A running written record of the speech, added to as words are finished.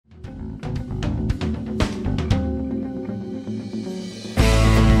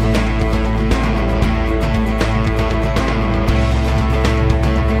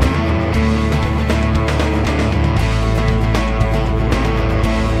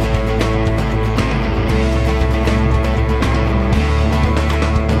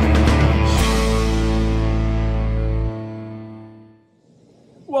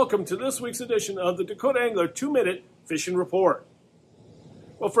Welcome to this week's edition of the Dakota Angler 2-Minute Fishing Report.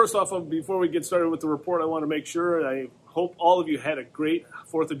 Well, first off, before we get started with the report, I want to make sure, I hope all of you had a great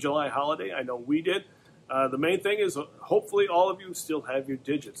 4th of July holiday. I know we did. The main thing is hopefully all of you still have your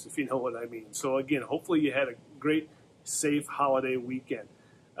digits, if you know what I mean. So again, hopefully you had a great, safe holiday weekend.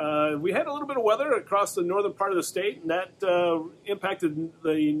 We had a little bit of weather across the northern part of the state, and that impacted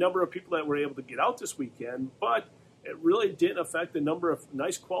the number of people that were able to get out this weekend, but it really didn't affect the number of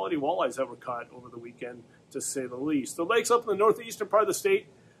nice quality walleyes that were caught over the weekend, to say the least. The lakes up in the northeastern part of the state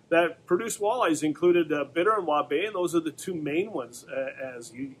that produced walleyes included Bitter and Waubay, and those are the two main ones,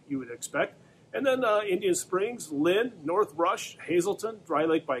 as you would expect. And then Indian Springs, Lynn, North Rush, Hazelton, Dry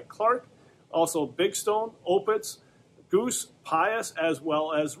Lake by Clark, also Big Stone, Opitz, Goose, Pius, as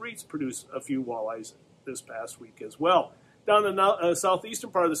well as Reeds produced a few walleyes this past week as well. Down in the southeastern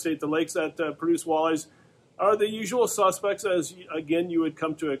part of the state, the lakes that produce walleyes are the usual suspects, as again you would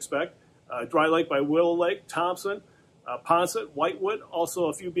come to expect. Dry Lake by Willow Lake, Thompson, Ponset, Whitewood, also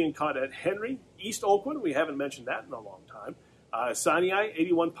a few being caught at Henry, East Oakwood, we haven't mentioned that in a long time. Sinai,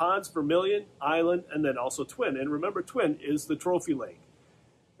 81 Ponds, Vermilion, Island, and then also Twin. And remember, Twin is the trophy lake.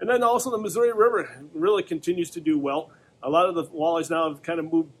 And then also the Missouri River really continues to do well. A lot of the walleyes now have kind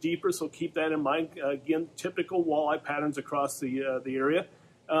of moved deeper, so keep that in mind. Again, typical walleye patterns across the area.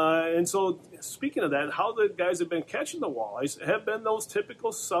 And so speaking of that, how the guys have been catching the walleyes have been those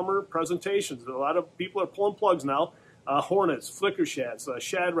typical summer presentations. A lot of people are pulling plugs now. Hornets, flicker shads,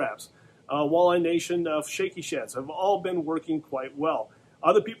 shad wraps, Walleye Nation shaky shads have all been working quite well.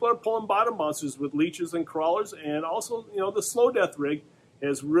 Other people are pulling bottom monsters with leeches and crawlers, and also, you know, the slow death rig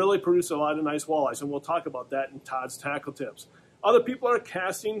has really produced a lot of nice walleyes, and we'll talk about that in Todd's tackle tips. Other people are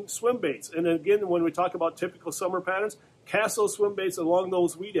casting swim baits, and again, when we talk about typical summer patterns, cast those swim baits along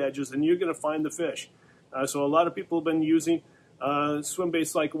those weed edges, and you're going to find the fish. So a lot of people have been using swim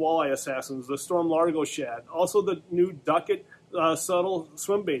baits like Walleye Assassins, the Storm Largo shad, also the new Ducket subtle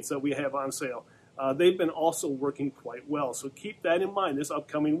swim baits that we have on sale. They've been also working quite well, so keep that in mind this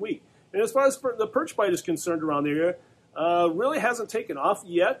upcoming week. And as far as the perch bite is concerned around the area, really hasn't taken off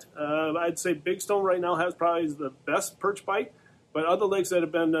yet. I'd say Big Stone right now has probably the best perch bite, but other lakes that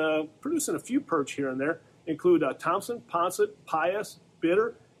have been producing a few perch here and there include Thompson, Ponset, Pius,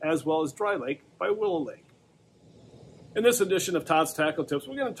 Bitter, as well as Dry Lake by Willow Lake. In this edition of Todd's Tackle Tips,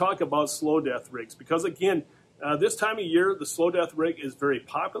 we're going to talk about slow death rigs because, again, this time of year, the slow death rig is very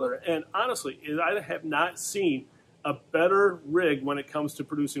popular, and honestly, I have not seen a better rig when it comes to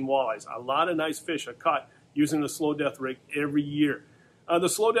producing walleyes. A lot of nice fish are caught using the slow death rig every year. The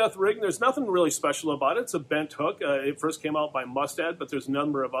slow death rig, there's nothing really special about it. It's a bent hook. It first came out by Mustad, but there's a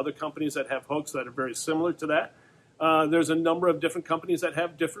number of other companies that have hooks that are very similar to that. There's a number of different companies that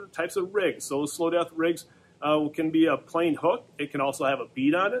have different types of rigs. So slow death rigs can be a plain hook. It can also have a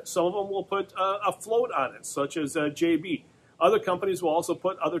bead on it. Some of them will put a float on it, such as JB. Other companies will also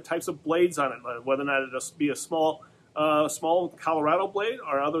put other types of blades on it, whether or not it'll be a small Colorado blade,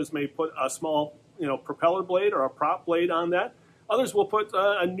 or others may put a small propeller blade or a prop blade on that. Others will put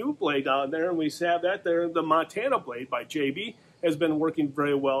a new blade on there, and we have that there. The Montana blade by JB has been working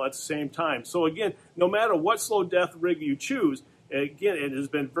very well at the same time. So again, no matter what slow death rig you choose, again, it has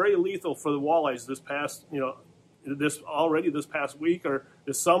been very lethal for the walleyes this past, this past week or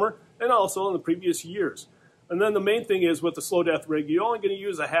this summer, and also in the previous years. And then the main thing is with the slow death rig, you're only going to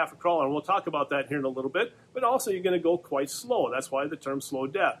use a half a crawler, and we'll talk about that here in a little bit, but also you're going to go quite slow. That's why the term slow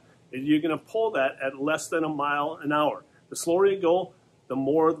death. You're going to pull that at less than a mile an hour. The slower you go, the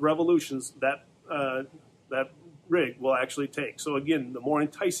more revolutions that rig will actually take. So again, the more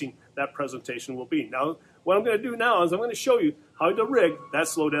enticing that presentation will be. Now, what I'm going to do now is I'm going to show you how to rig that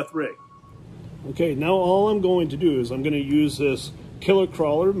slow death rig. Okay, now all I'm going to do is I'm going to use this killer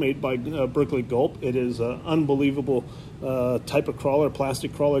crawler made by Berkeley Gulp. It is an unbelievable type of crawler,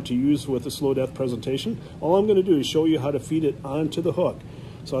 plastic crawler to use with a slow death presentation. All I'm going to do is show you how to feed it onto the hook.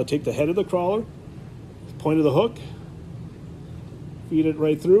 So I'll take the head of the crawler, point of the hook, feed it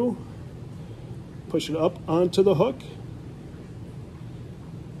right through, push it up onto the hook,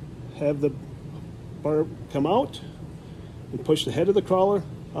 have the barb come out, and push the head of the crawler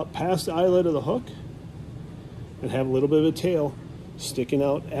up past the eyelet of the hook, and have a little bit of a tail sticking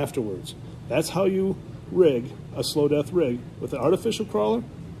out afterwards. That's how you rig a slow death rig with an artificial crawler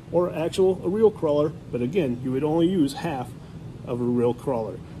or a real crawler, but again, you would only use half of a real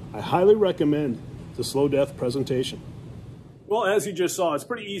crawler. I highly recommend the slow death presentation. Well, as you just saw, it's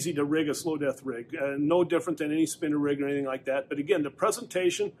pretty easy to rig a slow death rig. No different than any spinner rig or anything like that. But again, the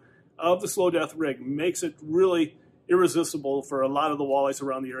presentation of the slow death rig makes it really irresistible for a lot of the walleyes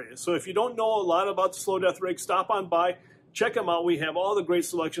around the area. So if you don't know a lot about the slow death rig, stop on by, Check them out. We have all the great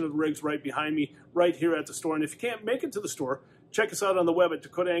selection of rigs right behind me, right here at the store. And if you can't make it to the store, check us out on the web at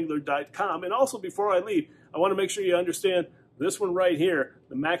dakotaangler.com. And also, before I leave, I want to make sure you understand this one right here,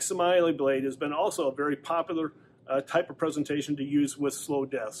 the Maximile blade, has been also a very popular type of presentation to use with slow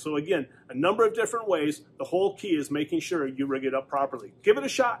death. So again, a number of different ways. The whole key is making sure you rig it up properly. Give it a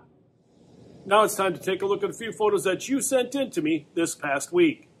shot. Now it's time to take a look at a few photos that you sent in to me this past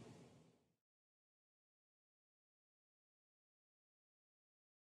week.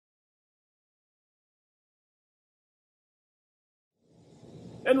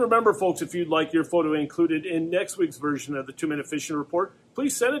 And remember, folks, if you'd like your photo included in next week's version of the 2-Minute Fishing Report,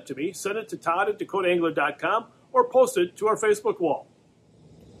 please send it to me. Send it to Todd at dakotaangler.com or post it to our Facebook wall.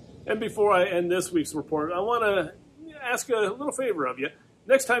 And before I end this week's report, I want to ask a little favor of you.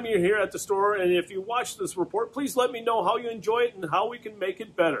 Next time you're here at the store, and if you watch this report, please let me know how you enjoy it and how we can make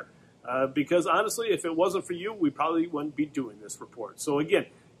it better. Because honestly, if it wasn't for you, we probably wouldn't be doing this report. So again,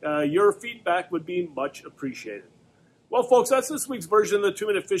 your feedback would be much appreciated. Well, folks, that's this week's version of the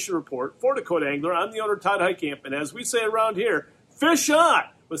 2-Minute Fishing Report for Dakota Angler. I'm the owner, Todd Heitkamp, and as we say around here, fish on!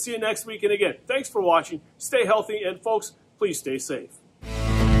 We'll see you next week, and again, thanks for watching. Stay healthy, and folks, please stay safe.